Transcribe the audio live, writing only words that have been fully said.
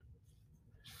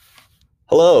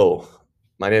Hello,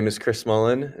 my name is Chris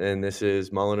Mullen, and this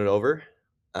is Mullen It Over,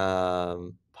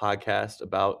 podcast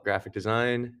about graphic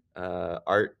design,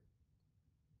 art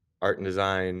and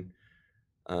design,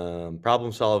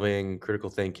 problem solving, critical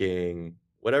thinking,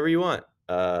 whatever you want.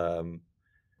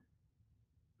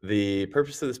 The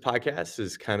purpose of this podcast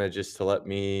is kind of just to let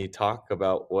me talk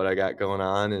about what I got going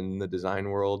on in the design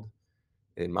world,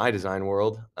 in my design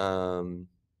world. Um,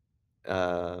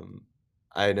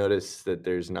 I noticed that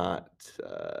there's not.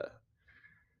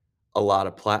 A lot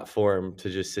of platform to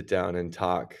just sit down and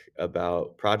talk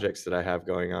about projects that I have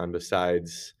going on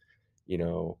besides, you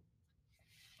know,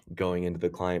 going into the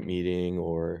client meeting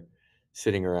or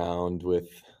sitting around with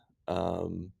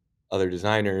um, other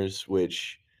designers,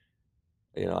 which,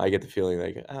 I get the feeling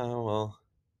like, oh, well,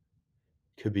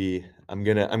 could be, I'm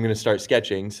gonna start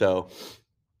sketching. So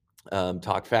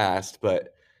talk fast,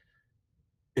 but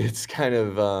it's kind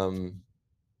of,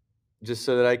 just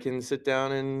so that I can sit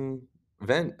down and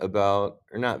vent about,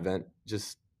 or not vent,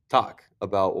 just talk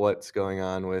about what's going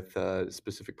on with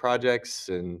specific projects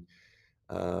and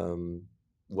um,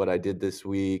 what I did this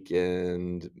week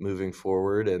and moving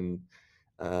forward, and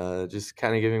just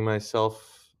kind of giving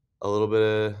myself a little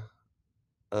bit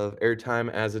of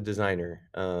airtime as a designer.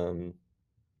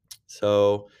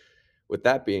 So, with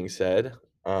that being said,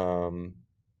 um,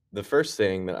 the first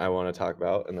thing that I want to talk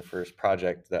about and the first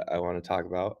project that I want to talk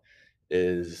about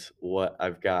is what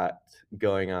I've got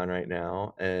going on right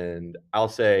now. And I'll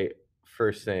say,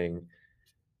 first thing,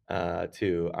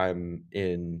 too, I'm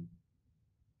in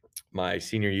my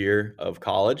senior year of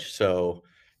college. So,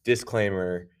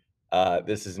 disclaimer,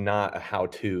 this is not a how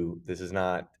to. This is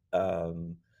not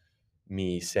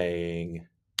me saying,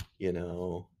 you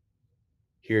know,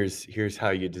 here's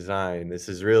how you design. This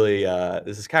is really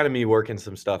this is kind of me working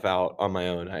some stuff out on my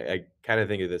own. I kind of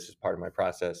think of this as part of my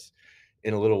process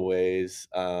in a little ways,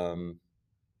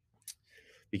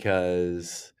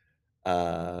 because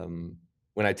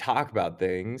when I talk about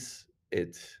things,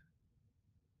 it's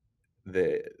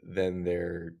then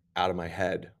they're out of my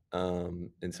head.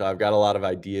 And so I've got a lot of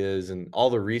ideas, and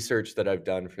all the research that I've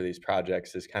done for these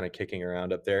projects is kind of kicking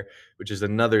around up there, which is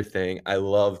another thing. I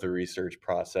love the research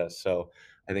process. So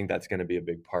I think that's going to be a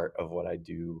big part of what I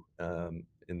do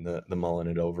in the mulling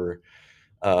it over.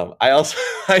 I also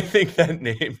I think that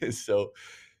name is so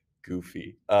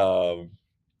goofy. Yeah,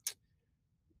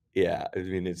 I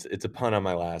mean it's a pun on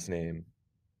my last name,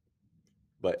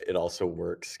 but it also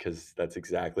works because that's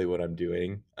exactly what I'm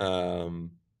doing.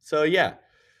 So yeah.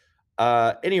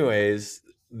 Anyways,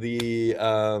 the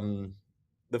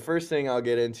first thing I'll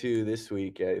get into this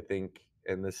week, I think,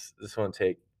 and this won't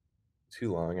take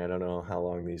too long. I don't know how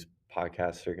long these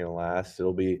podcasts are gonna last.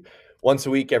 It'll be once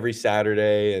a week, every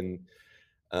Saturday, and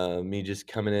me just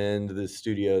coming into the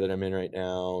studio that I'm in right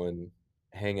now and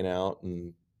hanging out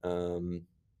and um,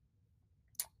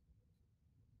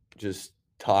 just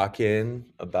talking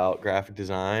about graphic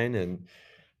design and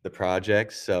the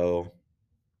projects. So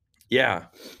yeah.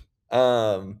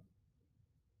 Um,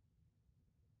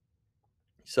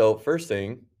 so first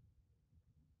thing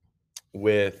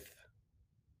with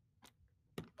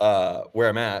where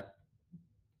I'm at,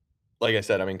 like I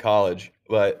said, I'm in college.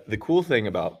 But the cool thing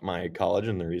about my college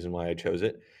and the reason why I chose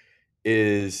it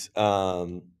is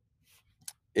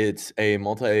it's a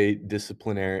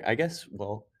multidisciplinary, I guess,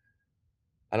 well,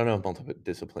 I don't know if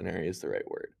multidisciplinary is the right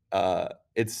word.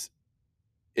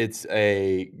 It's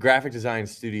a graphic design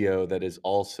studio that is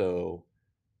also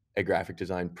a graphic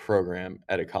design program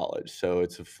at a college. So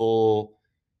it's a full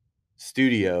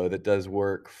studio that does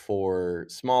work for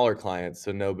smaller clients.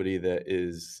 So nobody that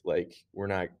is like, we're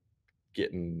not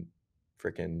getting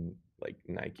freaking like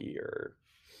Nike or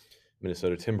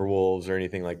Minnesota Timberwolves or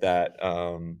anything like that.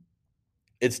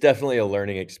 It's definitely a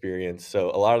learning experience. So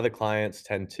a lot of the clients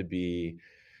tend to be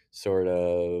sort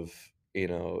of,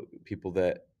 people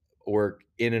that work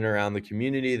in and around the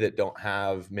community that don't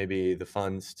have maybe the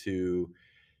funds to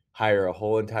hire a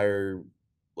whole entire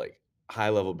like high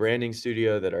level branding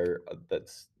studio that are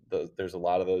there's a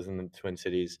lot of those in the Twin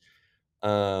Cities.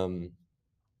 Um,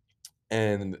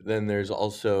 and then there's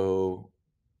also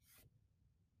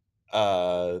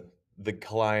uh, the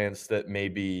clients that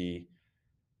maybe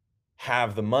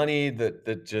have the money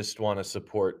that just want to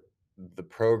support the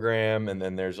program, and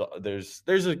then there's a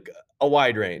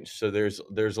wide range. So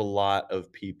there's a lot of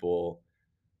people,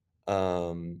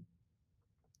 um,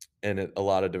 and a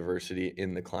lot of diversity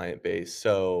in the client base.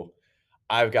 So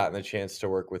I've gotten the chance to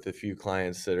work with a few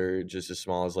clients that are just as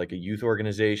small as like a youth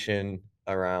organization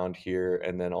around here,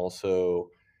 and then also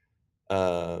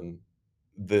um,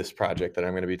 this project that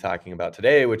I'm going to be talking about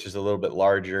today, which is a little bit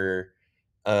larger.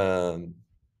 Um,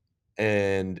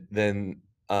 And then,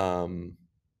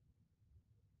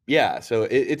 yeah, so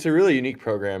it's a really unique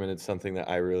program, and it's something that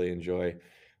I really enjoy,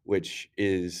 which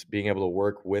is being able to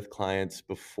work with clients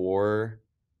before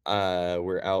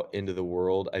we're out into the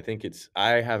world. I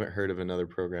haven't heard of another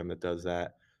program that does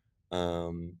that.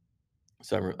 Um,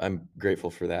 so I'm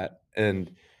grateful for that.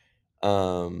 And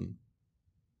um,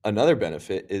 another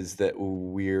benefit is that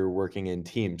we're working in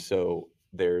teams. So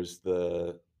there's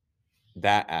the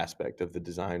that aspect of the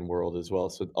design world as well.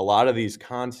 So a lot of these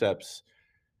concepts,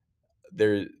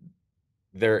 there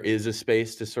there is a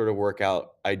space to sort of work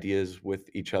out ideas with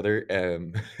each other,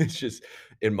 and it's just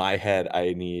in my head,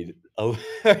 I need a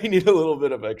little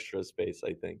bit of extra space,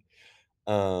 I think.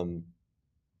 Um,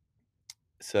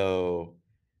 so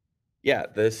yeah,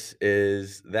 this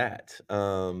is that.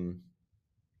 A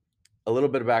little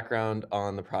bit of background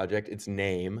on the project. Its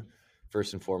name,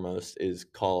 first and foremost, is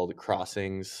called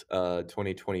Crossings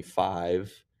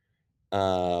 2025.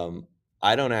 Um,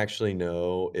 I don't actually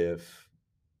know if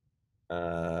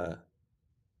uh,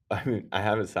 I mean, I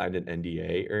haven't signed an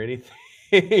NDA or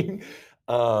anything.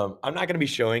 I'm not gonna be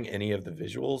showing any of the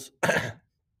visuals.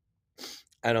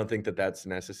 I don't think that that's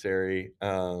necessary.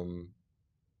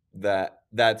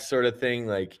 That sort of thing,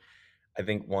 like, I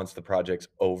think once the project's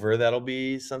over, that'll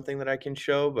be something that I can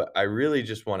show, but I really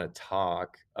just wanna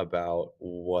talk about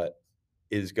what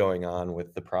is going on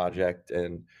with the project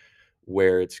and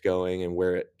where it's going and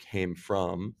where it came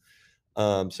from.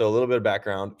 So a little bit of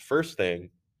background. First thing,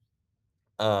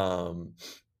 um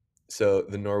so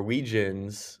the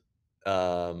Norwegians,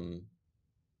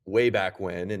 way back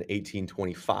when in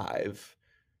 1825,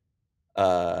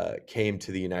 came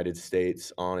to the United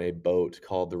States on a boat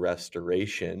called the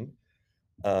Restoration,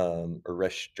 or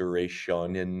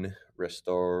Restoration,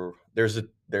 restore. There's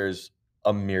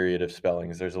a myriad of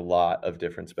spellings. There's a lot of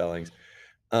different spellings.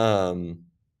 Um,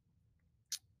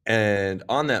 and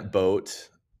on that boat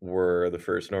were the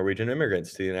first Norwegian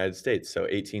immigrants to the United States. So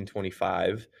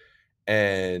 1825.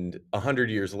 And 100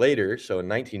 years later, so in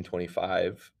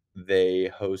 1925,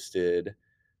 they hosted,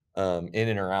 in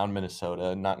and around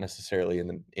Minnesota, not necessarily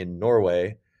in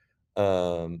Norway,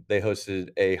 they hosted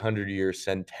a 100-year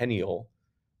centennial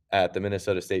at the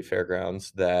Minnesota State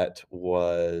Fairgrounds that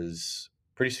was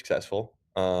pretty successful.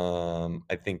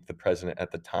 I think the president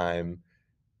at the time,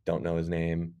 don't know his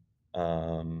name,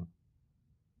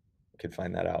 could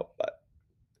find that out, but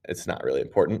it's not really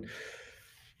important.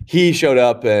 He showed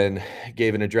up and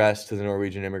gave an address to the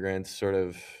Norwegian immigrants, sort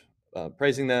of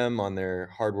praising them on their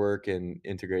hard work and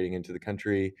integrating into the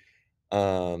country.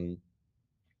 Um,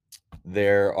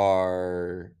 there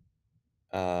are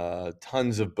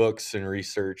tons of books and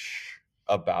research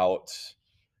about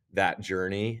that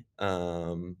journey.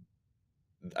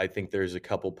 I think there's a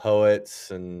couple poets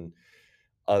and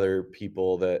other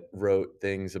people that wrote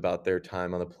things about their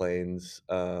time on the plains.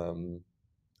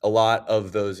 A lot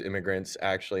of those immigrants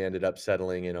actually ended up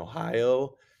settling in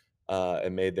Ohio,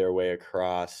 and made their way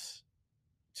across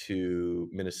to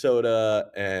Minnesota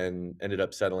and ended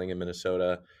up settling in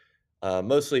Minnesota.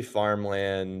 Mostly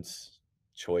farmland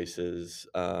choices.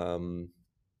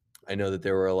 I know that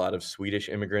there were a lot of Swedish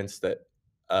immigrants that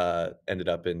ended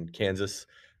up in Kansas.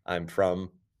 I'm from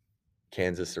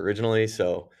Kansas originally,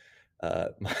 so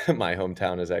my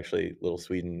hometown is actually Little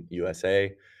Sweden,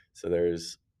 USA. So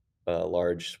there's a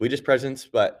large Swedish presence,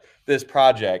 but this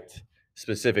project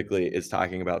specifically is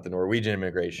talking about the Norwegian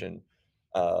immigration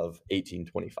of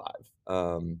 1825.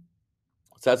 So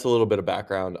that's a little bit of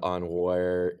background on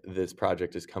where this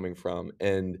project is coming from,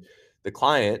 and the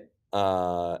client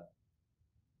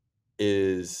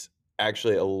is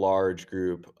actually a large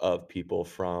group of people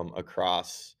from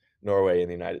across Norway and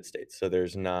the United States. So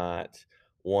there's not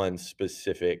one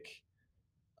specific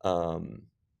um,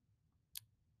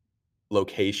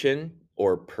 location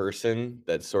or person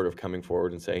that's sort of coming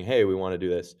forward and saying, "Hey, we want to do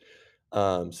this."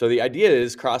 So the idea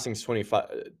is Crossings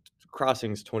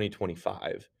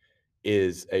 2025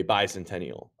 is a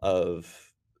bicentennial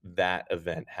of that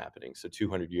event happening. So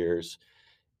 200 years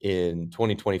in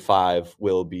 2025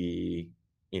 will be,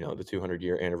 the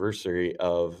 200-year anniversary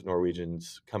of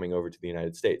Norwegians coming over to the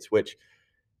United States, which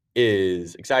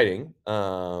is exciting.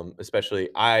 Especially,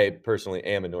 I personally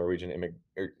am a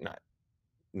not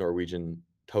Norwegian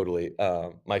totally.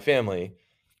 My family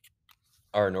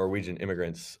are Norwegian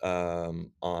immigrants,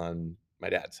 on my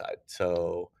dad's side.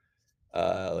 So,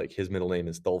 like, his middle name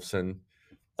is Dolfson.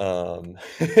 And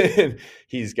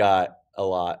he's got a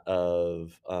lot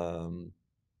of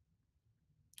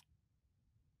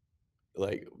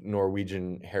like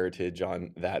Norwegian heritage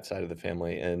on that side of the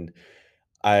family, and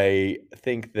I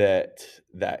think that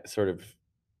that sort of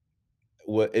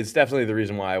it's definitely the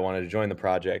reason why I wanted to join the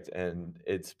project, and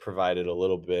it's provided a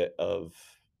little bit of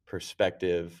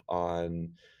perspective on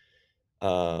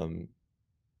um,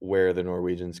 where the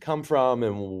Norwegians come from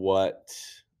and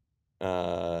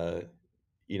uh,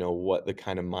 what the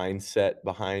kind of mindset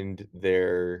behind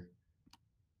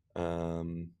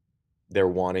um, their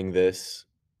wanting this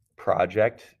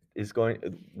project is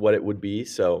what it would be.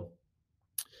 So,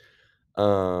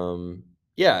 um,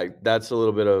 yeah, that's a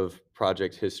little bit of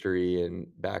project history and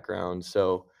background.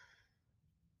 So,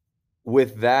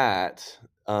 with that,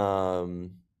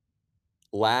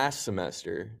 last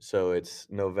semester, so it's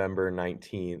November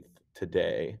 19th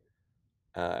today,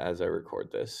 as I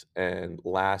record this, and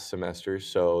last semester,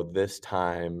 so this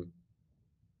time,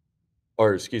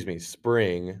 or excuse me,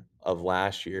 spring of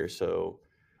last year, so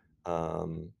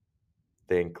um,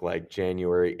 think like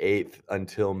January 8th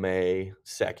until May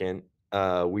 2nd,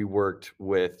 we worked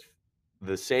with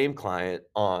the same client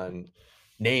on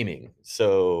naming.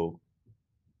 So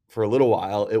for a little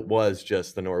while, it was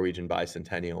just the Norwegian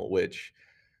bicentennial, which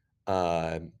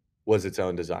uh, was its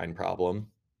own design problem.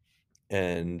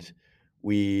 And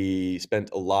we spent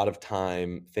a lot of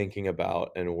time thinking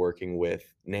about and working with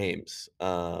names.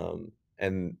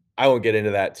 And I won't get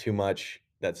into that too much.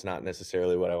 That's not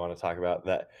necessarily what I want to talk about.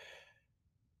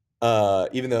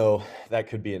 Even though that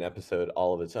could be an episode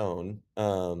all of its own.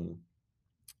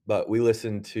 But we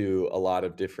listened to a lot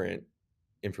of different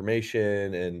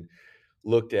information and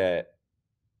looked at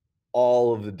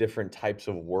all of the different types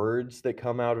of words that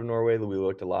come out of Norway. We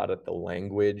looked a lot at the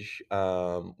language.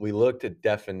 We looked at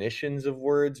definitions of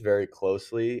words very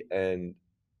closely, and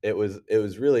it was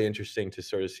really interesting to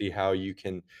sort of see how you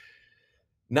can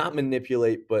not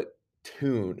manipulate, but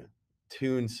tune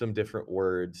tune some different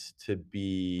words to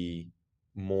be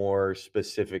more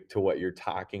specific to what you're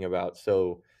talking about.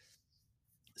 So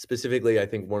specifically, I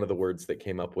think one of the words that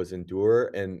came up was endure,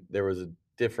 and there was a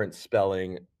different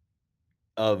spelling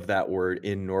of that word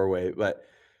in Norway. But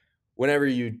whenever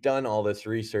you've done all this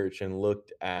research and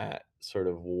looked at sort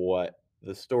of what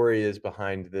the story is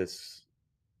behind this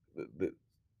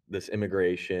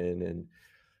immigration and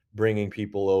bringing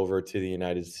people over to the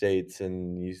United States,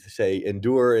 and you say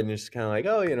endure, and it's kind of like,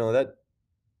 oh,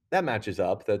 that matches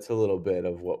up. That's a little bit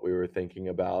of what we were thinking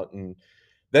about. And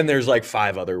then there's like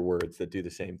five other words that do the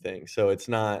same thing. So it's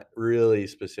not really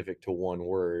specific to one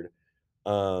word,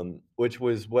 which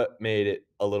was what made it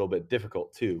a little bit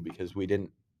difficult too, because we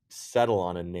didn't settle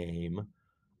on a name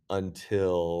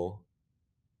until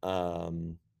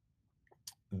um,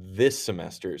 this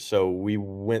semester. So we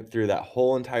went through that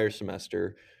whole entire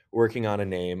semester working on a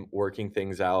name, working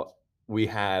things out. We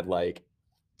had like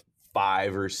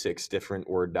 5 or 6 different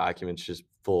Word documents just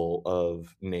full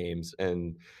of names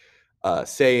and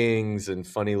sayings and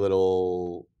funny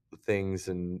little things,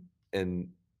 and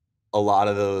a lot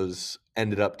of those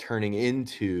ended up turning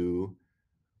into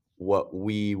what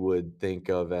we would think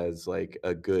of as like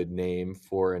a good name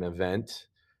for an event.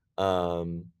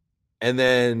 Um, and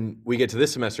then we get to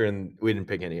this semester and we didn't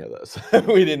pick any of those.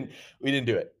 we didn't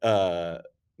do it.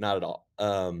 Not at all.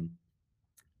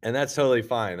 And that's totally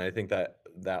fine. I think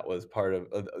that was part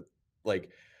of like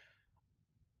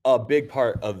a big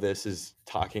part of this is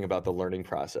talking about the learning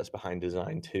process behind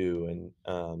design too.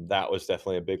 And that was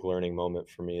definitely a big learning moment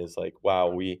for me, is like, wow,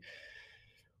 we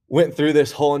went through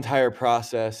this whole entire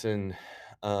process and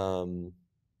um,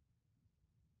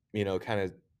 kind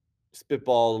of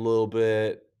spitballed a little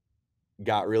bit,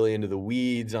 got really into the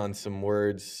weeds on some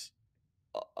words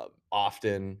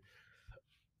often.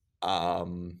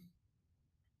 Um,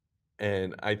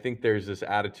 and I think there's this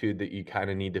attitude that you kind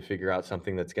of need to figure out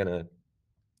something that's gonna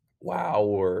wow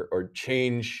or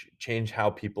change how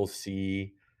people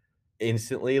see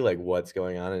instantly like what's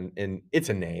going on, and it's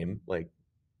a name like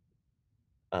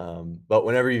but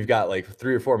whenever you've got like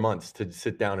 3 or 4 months to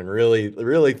sit down and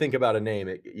really think about a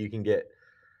name, you can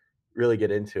really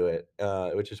get into it,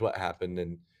 which is what happened.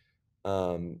 And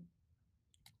um,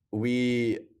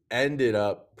 we ended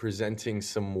up presenting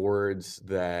some words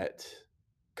that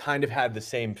kind of had the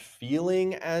same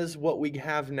feeling as what we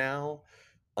have now.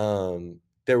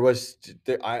 There was,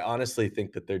 I honestly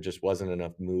think that there just wasn't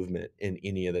enough movement in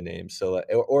any of the names. So,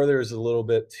 or there's a little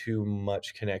bit too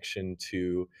much connection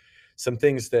to some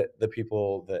things that the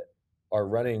people that are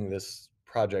running this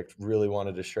project really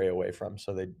wanted to stray away from.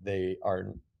 So they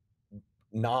are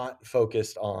not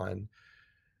focused on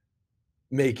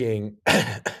making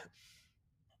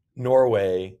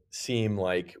Norway seem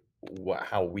like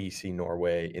how we see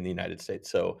Norway in the United States.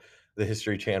 So the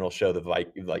History Channel show,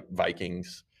 like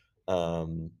Vikings,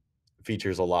 um,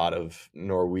 features a lot of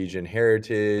Norwegian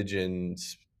heritage and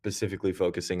specifically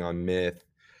focusing on myth.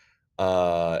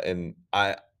 And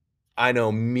I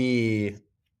know me,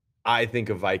 I think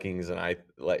of Vikings and I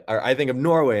think of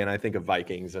Norway and I think of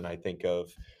Vikings and I think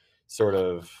of sort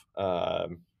of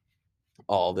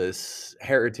all this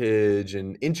heritage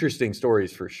and interesting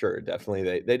stories for sure.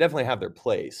 Definitely, they definitely have their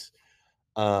place.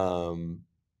 Um,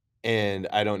 and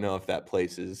I don't know if that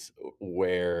place is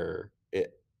where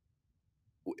it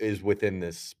is within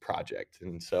this project.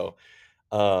 And so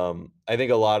I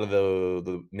think a lot of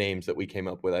the names that we came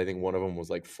up with, I think one of them was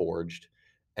like forged.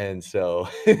 And so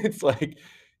it's like,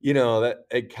 that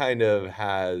it kind of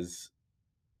has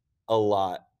a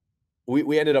lot.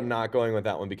 We ended up not going with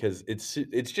that one because it's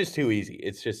just too easy.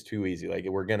 It's just too easy. Like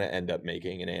we're gonna end up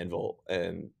making an anvil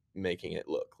and making it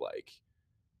look like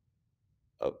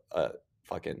a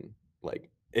fucking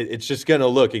it's just gonna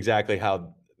look exactly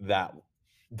how that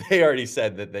they already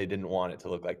said that they didn't want it to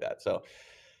look like that. So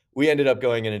we ended up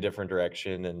going in a different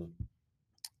direction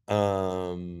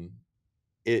and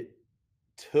it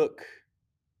took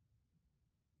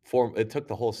it took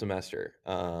the whole semester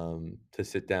to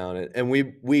sit down and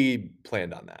we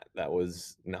planned on that. That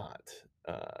was not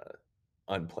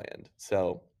unplanned.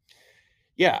 So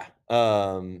yeah,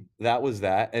 that was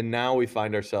that. And now we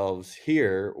find ourselves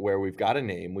here where we've got a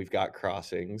name, we've got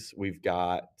crossings, we've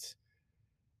got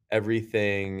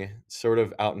everything sort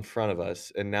of out in front of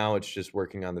us. And now it's just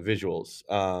working on the visuals.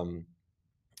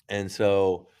 And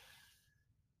so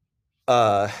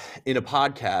uh in a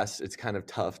podcast, it's kind of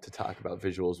tough to talk about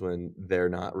visuals when they're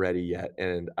not ready yet,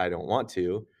 and I don't want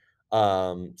to.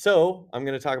 So I'm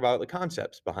going to talk about the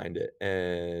concepts behind it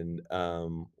and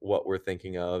what we're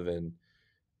thinking of and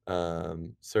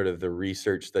sort of the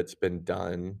research that's been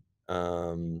done,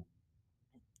 um,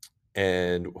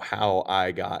 and how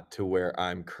I got to where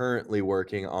I'm currently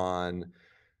working on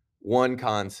one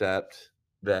concept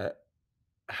that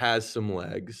has some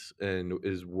legs and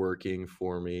is working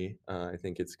for me. I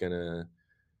think it's gonna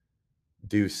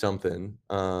do something.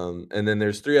 And then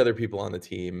there's three other people on the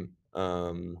team,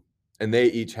 and they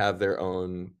each have their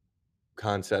own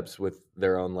concepts with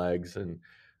their own legs. And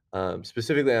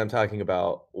specifically, I'm talking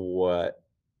about what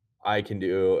I can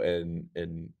do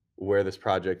and where this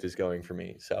project is going for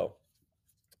me. So,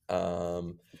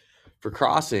 um, for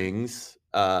crossings,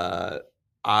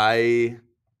 I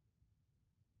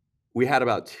we had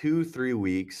about 2-3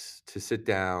 weeks to sit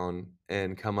down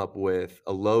and come up with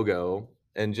a logo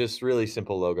and just really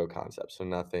simple logo concepts. So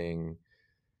nothing,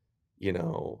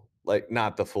 like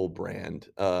not the full brand.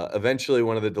 Eventually,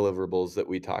 one of the deliverables that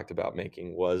we talked about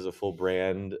making was a full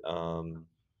brand.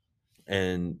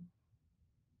 And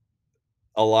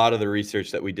a lot of the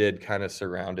research that we did kind of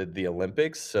surrounded the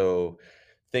Olympics. So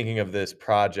thinking of this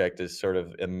project as sort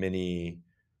of a mini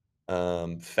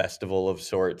festival of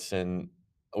sorts. And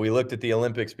we looked at the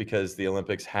Olympics because the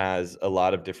Olympics has a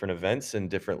lot of different events and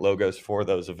different logos for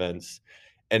those events.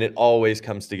 And it always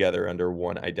comes together under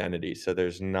one identity. So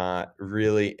there's not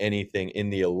really anything in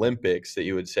the Olympics that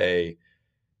you would say,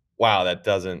 wow, that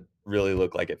doesn't really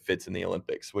look like it fits in the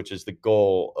Olympics, which is the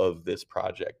goal of this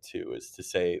project too, is to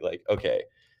say, like, okay,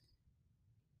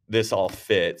 this all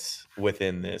fits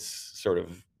within this sort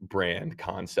of brand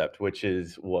concept, which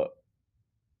is what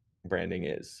branding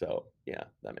is. So yeah,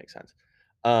 that makes sense.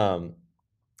 Um,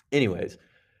 anyways,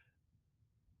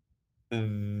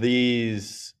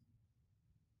 these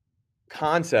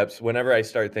concepts, whenever I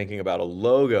start thinking about a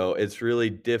logo, it's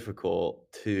really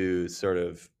difficult to sort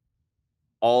of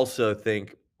also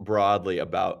think broadly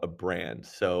about a brand.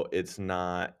 So it's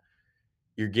not,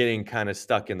 you're getting kind of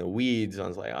stuck in the weeds. I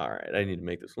was like, all right, I need to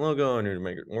make this logo, I need to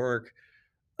make it work.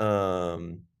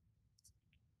 Um,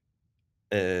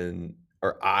 and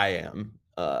or I am.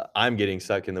 I'm getting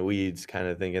stuck in the weeds, kind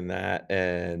of thinking that.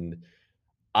 And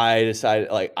I decided,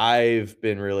 like, I've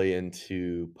been really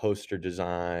into poster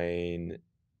design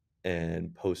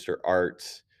and poster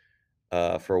art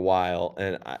for a while,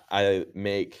 and I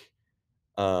make.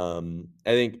 I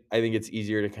think it's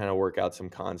easier to kind of work out some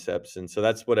concepts, and so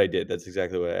that's what I did. That's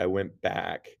exactly what I went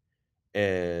back,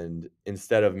 and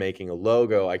instead of making a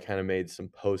logo, I kind of made some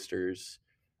posters,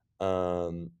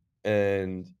 um,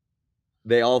 and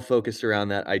they all focused around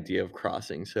that idea of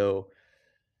crossing. So,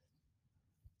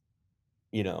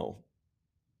 you know,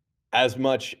 as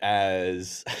much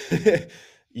as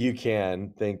you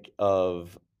can think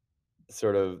of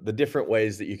sort of the different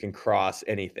ways that you can cross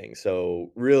anything.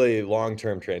 So, really long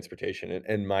term transportation.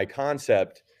 And my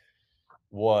concept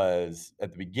was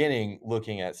at the beginning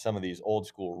looking at some of these old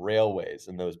school railways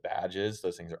and those badges.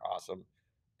 Those things are awesome.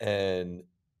 And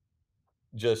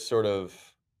just sort of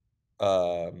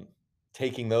um,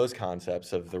 taking those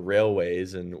concepts of the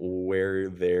railways and where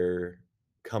they're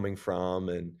coming from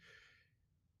and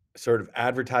sort of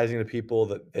advertising to people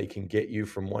that they can get you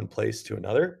from one place to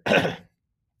another.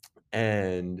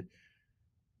 And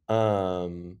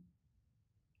um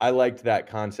I liked that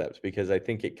concept because I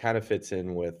think it kind of fits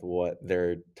in with what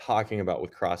they're talking about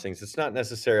with crossings. It's not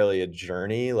necessarily a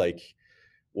journey like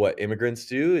what immigrants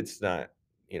do. It's not,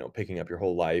 picking up your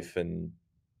whole life and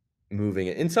moving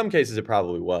it. In some cases, it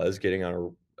probably was getting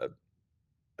on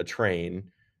a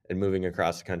train and moving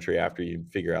across the country after you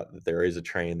figure out that there is a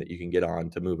train that you can get on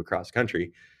to move across the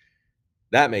country.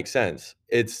 That makes sense.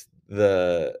 It's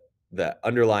the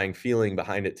underlying feeling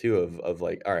behind it too of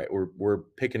like, all right, we're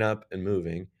picking up and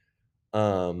moving.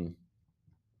 Um,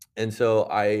 and so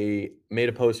I made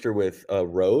a poster with a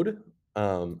road,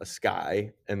 a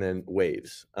sky, and then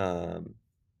waves.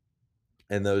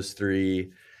 And those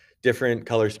three different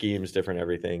color schemes, different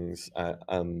everything's.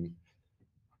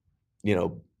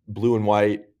 Blue and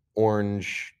white,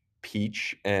 orange,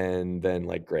 peach, and then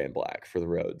like gray and black for the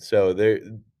road. So they're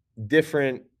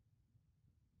different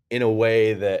in a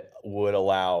way that would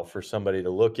allow for somebody to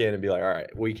look in and be like, all right,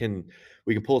 we can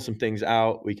pull some things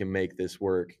out, we can make this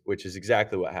work, which is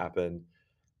exactly what happened.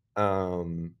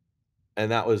 Um, and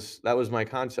that was my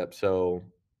concept. So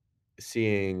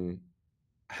seeing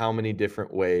how many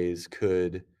different ways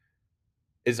could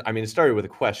is I mean, it started with a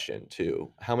question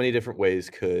too. How many different ways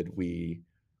could we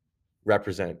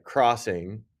represent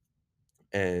crossing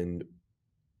and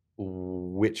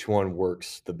which one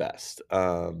works the best?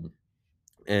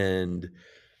 And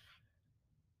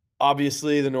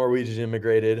obviously, the Norwegians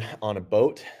immigrated on a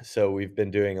boat, so we've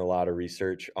been doing a lot of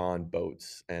research on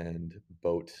boats and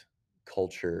boat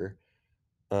culture.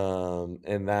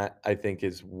 And that I think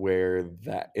is where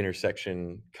that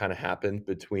intersection kind of happened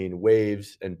between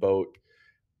waves and boat.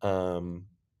 Um,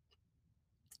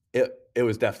 it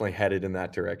was definitely headed in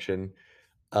that direction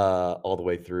all the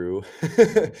way through.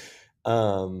 That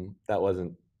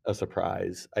wasn't a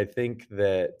surprise. I think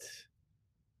that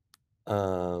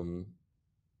um,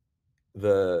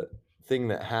 the thing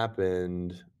that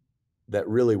happened that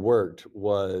really worked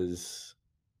was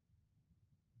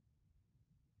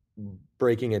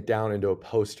breaking it down into a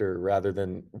poster rather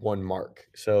than one mark.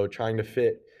 So trying to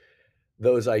fit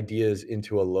those ideas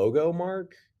into a logo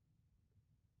mark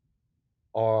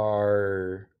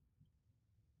are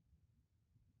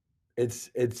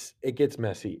it gets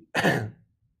messy.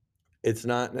 It's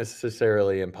not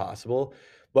necessarily impossible,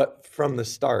 but from the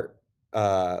start,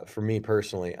 for me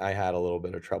personally, I had a little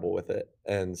bit of trouble with it.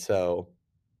 And so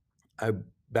I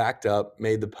backed up,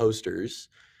 made the posters,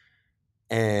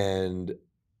 and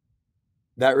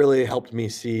that really helped me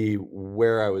see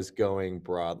where I was going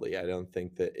broadly. I don't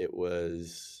think that it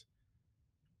was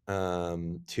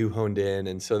too honed in.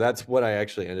 And so that's what I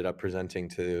actually ended up presenting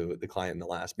to the client in the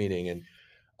last meeting. And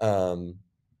um,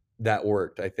 that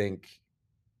worked. I think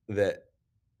that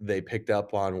they picked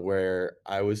up on where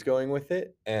I was going with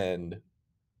it. And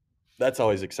that's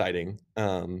always exciting.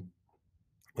 When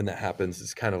that happens,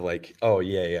 it's kind of like, oh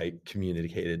yeah, I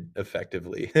communicated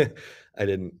effectively. I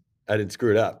didn't I didn't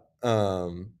screw it up.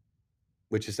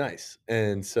 Which is nice.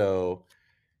 And so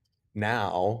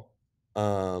now,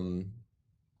 um,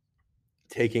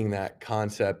 taking that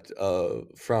concept of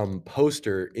from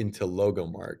poster into logo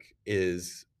mark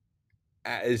is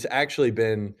actually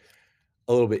been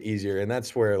a little bit easier, and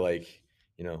that's where like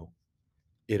you know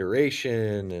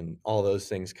iteration and all those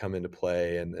things come into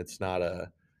play, and it's not a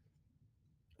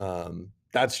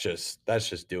that's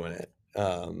just doing it.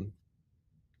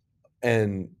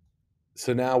 And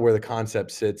so now where the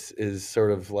concept sits is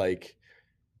sort of like,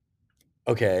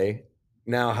 okay,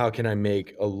 now how can I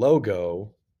make a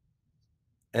logo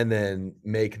and then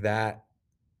make that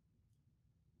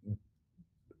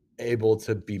able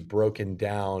to be broken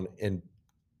down and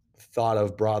thought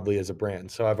of broadly as a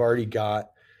brand. So I've already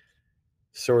got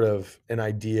sort of an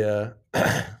idea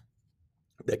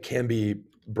that can be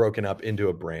broken up into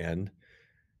a brand,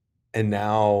 and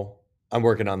now I'm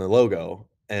working on the logo,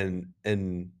 and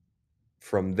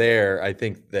from there I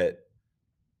think that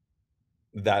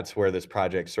that's where this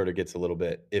project sort of gets a little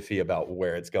bit iffy about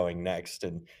where it's going next.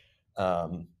 And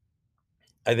um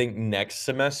I think next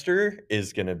semester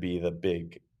is going to be the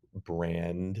big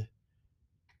brand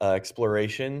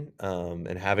exploration,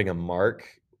 and having a mark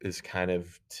is kind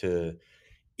of to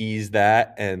ease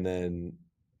that and then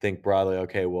think broadly,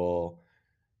 okay, well,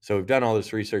 so we've done all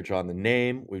this research on the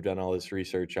name, we've done all this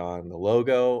research on the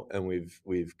logo, and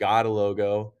we've got a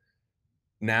logo.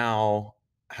 Now,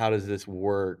 how does this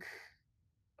work?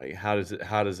 Like how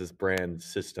does this brand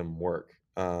system work?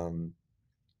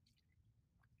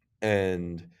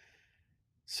 And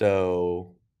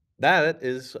so that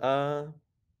is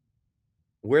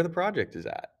where the project is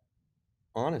at,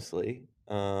 honestly.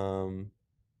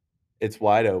 It's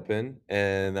wide open,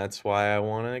 and that's why I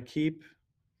want to keep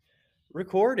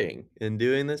recording and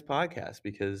doing this podcast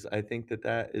because I think that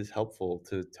that is helpful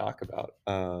to talk about.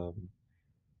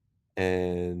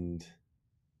 And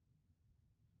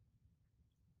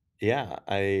yeah,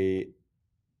 I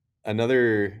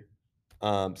another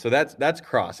so that's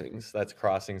crossings. That's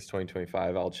crossings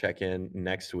 2025. I'll check in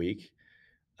next week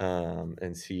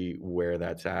and see where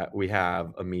that's at. We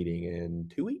have a meeting in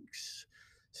 2 weeks.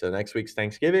 So next week's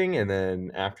Thanksgiving, and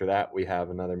then after that we have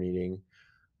another meeting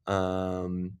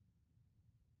um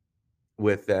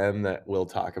with them that will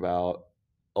talk about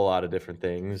a lot of different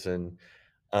things and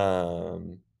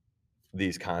um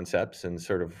these concepts and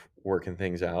sort of working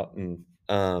things out. And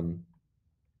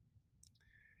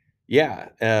yeah,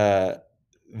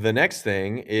 the next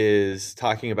thing is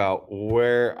talking about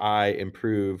where I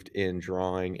improved in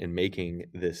drawing and making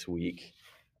this week.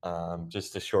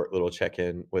 Just a short little check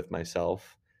in with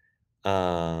myself.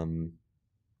 Um,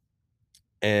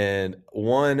 and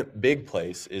one big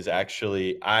place is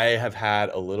actually I have had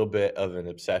a little bit of an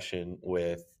obsession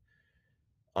with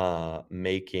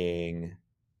making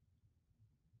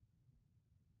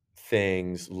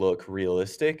things look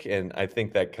realistic. And I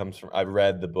think that comes from I've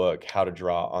read the book How to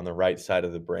Draw on the Right Side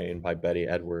of the Brain by Betty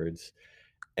Edwards.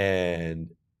 And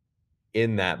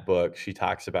in that book, she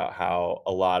talks about how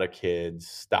a lot of kids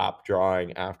stop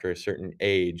drawing after a certain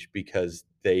age because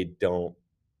they don't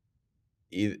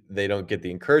get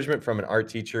the encouragement from an art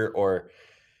teacher, or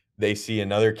they see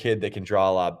another kid that can draw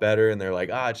a lot better and they're like,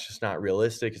 "Ah, it's just not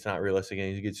realistic. It's not realistic."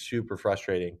 And it gets super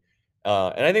frustrating.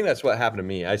 And I think that's what happened to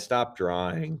me. I stopped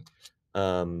drawing.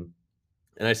 Um,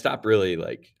 and I stopped really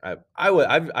like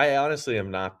I honestly have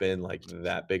not been like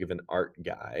that big of an art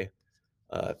guy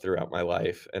throughout my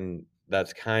life, and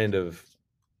that's kind of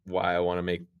why I want to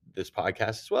make this podcast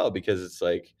as well, because it's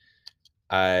like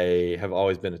I have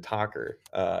always been a talker,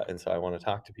 and so I want to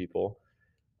talk to people.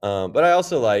 But I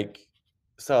also like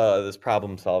this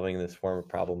problem solving, this form of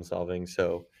problem solving.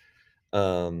 So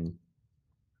um,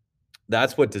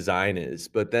 that's what design is.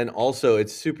 But then also,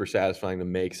 it's super satisfying to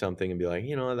make something and be like,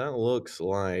 that looks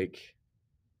like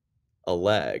a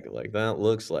leg, like that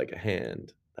looks like a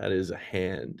hand. That is a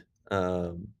hand.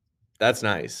 Um, that's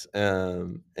nice.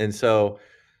 And so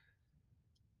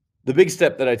the big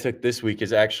step that I took this week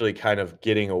is actually kind of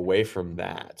getting away from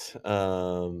that.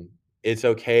 It's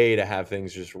okay to have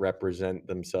things just represent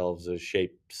themselves as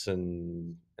shapes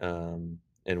and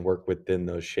work within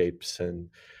those shapes. And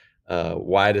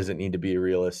why does it need to be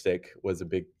realistic was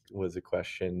a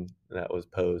question that was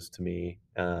posed to me.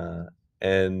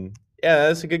 And yeah,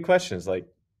 that's a good question. It's like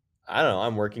I don't know.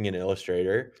 I'm working in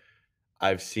Illustrator.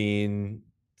 I've seen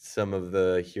some of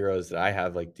the heroes that I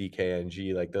have, like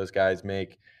DKNG, like those guys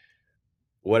make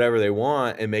whatever they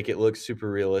want and make it look super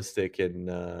realistic. And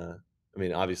I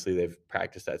mean, obviously, they've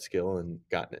practiced that skill and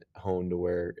gotten it honed to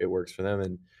where it works for them.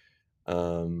 And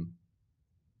um,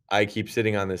 I keep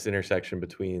sitting on this intersection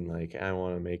between like, I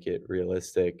want to make it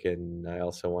realistic and I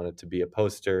also want it to be a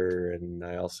poster and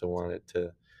I also want it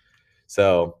to.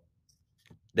 So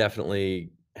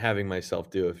definitely having myself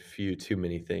do a few too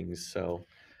many things. So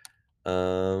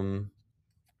Um,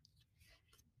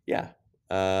 yeah,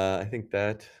 I think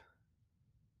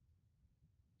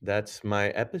that's my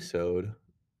episode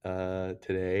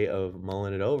today of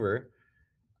mulling it over.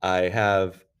 I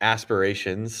have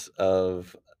aspirations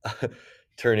of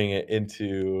turning it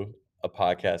into a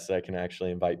podcast that I can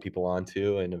actually invite people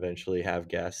onto and eventually have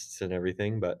guests and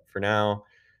everything. But for now,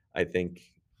 I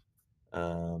think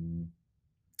um,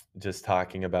 just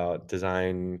talking about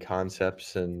design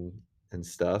concepts and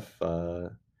stuff.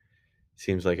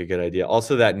 Seems like a good idea.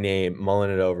 Also, that name, mulling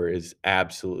it over, is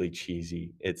absolutely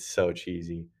cheesy. It's so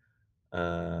cheesy.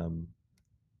 Um,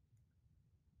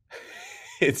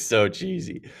 it's so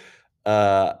cheesy.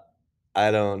 Uh,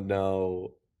 I don't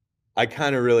know. I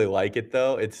kind of really like it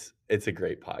though. It's a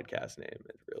great podcast name.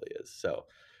 It really is. So,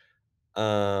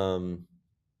 um,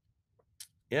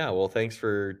 yeah. Well, thanks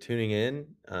for tuning in.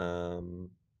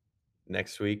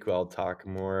 Next week I'll talk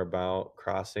more about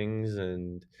crossings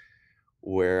and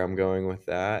where I'm going with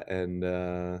that, and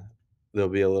there'll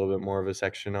be a little bit more of a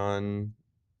section on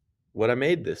what I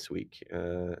made this week.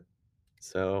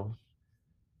 So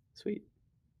sweet.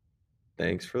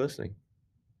 Thanks for listening.